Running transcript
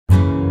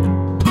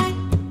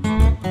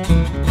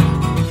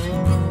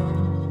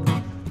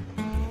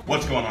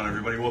going on,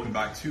 everybody? Welcome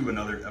back to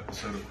another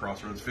episode of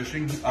Crossroads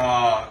Fishing.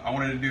 I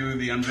wanted to do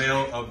the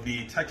unveil of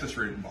the Texas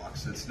rigged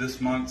box. It's this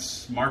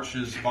month's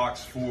March's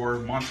box for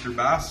monster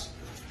bass.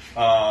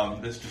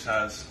 This just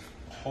has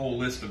a whole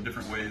list of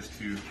different ways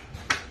to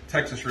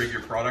Texas rig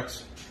your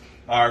products.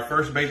 Our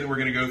first bait that we're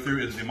going to go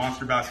through is the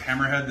Monster Bass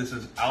Hammerhead. This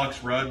is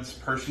Alex Rudd's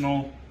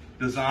personal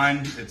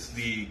design. It's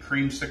the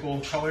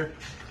creamsicle color.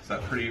 It's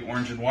that pretty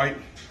orange and white.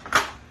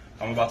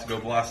 I'm about to go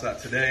blast that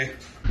today.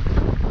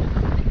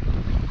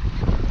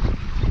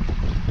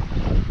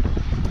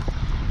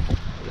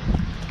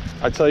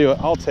 I tell you what,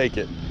 I'll take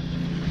it.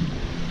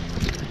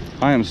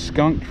 I am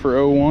skunked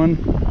for 01.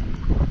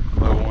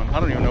 I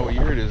don't even know what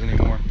year it is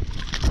anymore.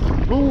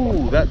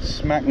 Ooh, that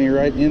smacked me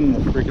right in the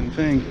freaking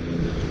thing.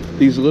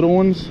 These little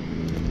ones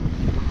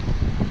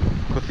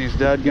with these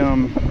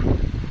dadgum.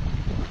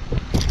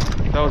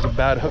 That was a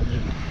bad hook.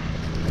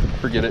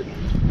 Forget it.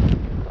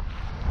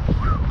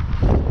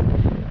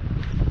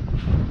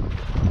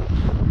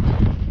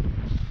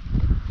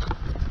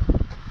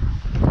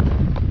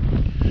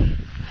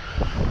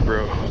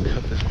 Bro, I'll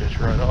cut this bitch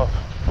right off.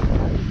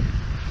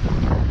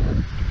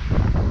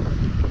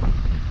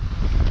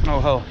 Oh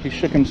hell, he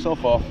shook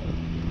himself off.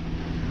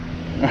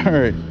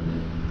 Alright,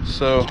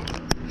 so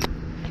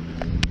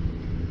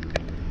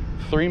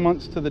 3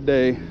 months to the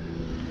day,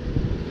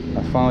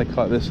 I finally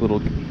caught this little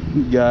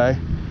guy.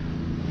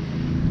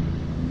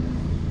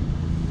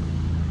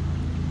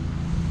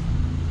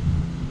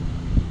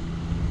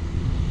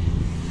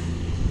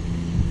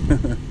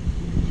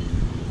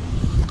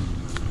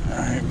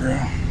 Alright,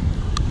 bro.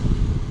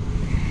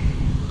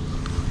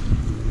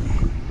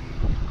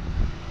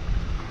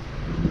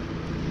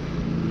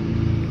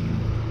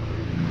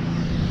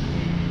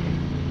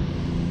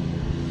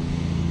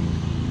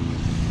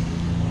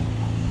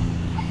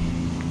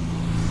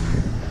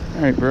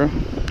 All right, bro.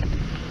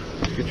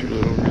 Let's get your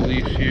little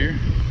release here.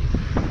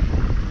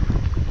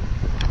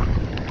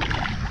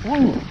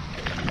 Woo!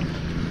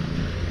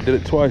 Did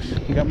it twice.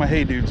 Got my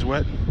hey dudes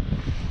wet.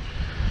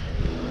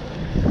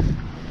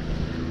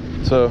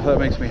 So that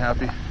makes me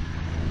happy.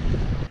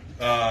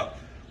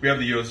 We have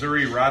the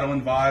Yozuri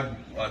Rattling Vibe.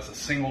 It's a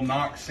single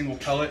knock, single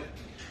pellet.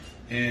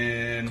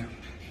 In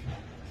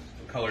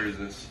what color is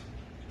this?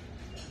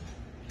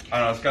 I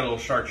don't know. It's got a little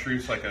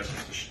chartreuse, like a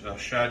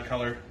shad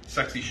color,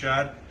 sexy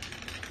shad.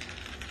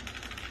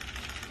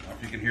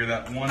 You can hear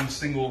that one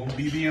single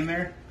BB in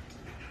there.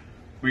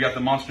 We got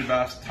the Monster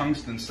Bass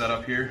tungsten set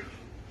up here,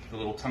 the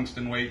little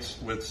tungsten weights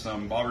with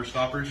some bobber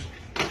stoppers.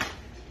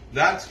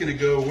 That's gonna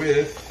go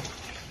with,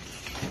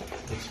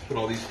 let's put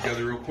all these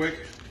together real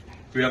quick.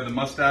 We have the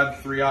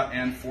Mustad 3/0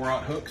 and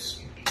 4/0 hooks.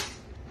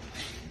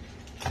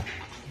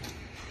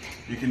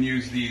 You can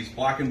use these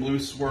black and blue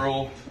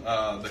swirl,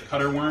 the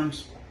cutter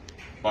worms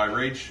by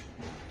Rage,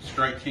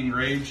 Strike King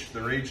Rage,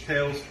 the Rage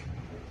tails.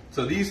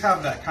 So these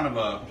have that kind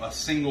of a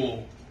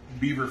single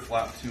beaver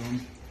flap to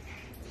them.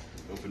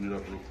 Open it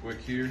up real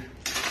quick here.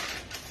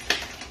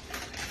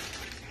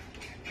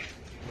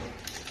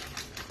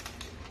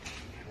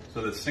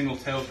 So the single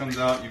tail comes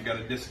out. You've got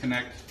to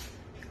disconnect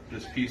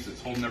this piece that's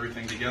holding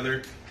everything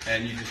together,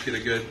 and you just get a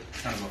good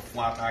kind of a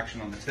flap action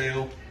on the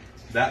tail.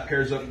 That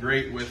pairs up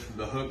great with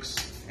the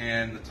hooks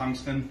and the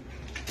tungsten,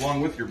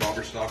 along with your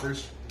bobber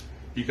stoppers.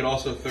 You could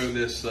also throw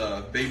this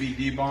Baby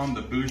D-Bomb,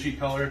 the bougie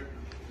color.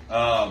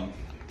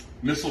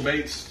 Missile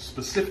Baits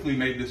specifically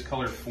made this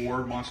color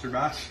for monster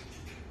bass,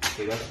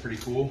 so that's pretty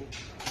cool.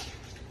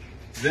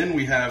 Then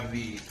we have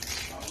the,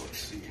 let's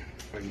see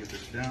if I can get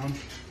this down.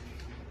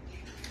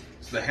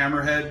 It's the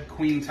Hammerhead,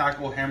 Queen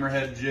Tackle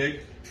Hammerhead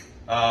jig.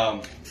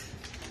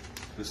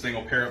 This thing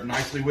will pair up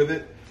nicely with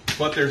it,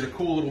 but there's a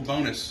cool little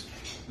bonus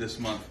this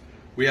month.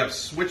 We have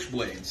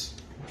switchblades.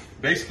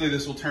 Basically,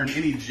 this will turn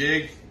any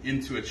jig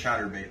into a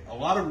chatterbait. A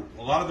lot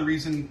of the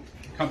reason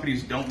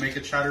companies don't make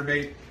a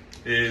chatterbait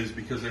is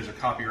because there's a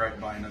copyright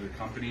by another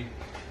company,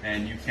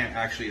 and you can't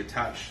actually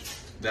attach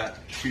that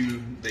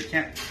to, they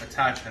can't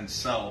attach and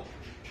sell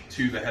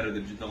to the head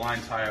of the line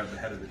tie of the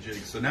head of the jig.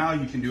 So now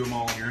you can do them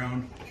all on your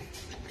own.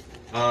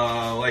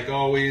 Like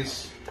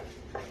always,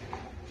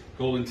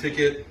 golden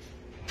ticket,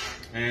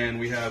 and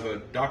we have a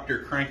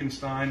Dr.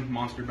 Krankenstein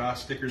Monster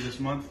Bass sticker this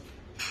month.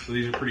 So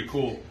these are pretty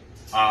cool.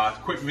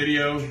 Quick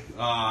video.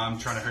 I'm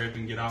trying to hurry up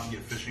and get out and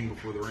get fishing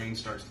before the rain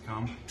starts to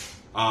come.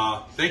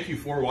 Thank you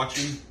for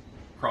watching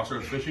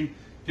Crossroads Fishing.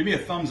 Give me a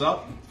thumbs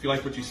up if you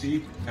like what you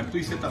see, and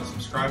please hit that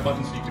subscribe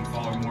button so you can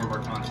follow more of our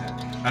content.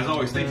 As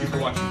always, thank you for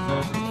watching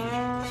Crossroads Fishing.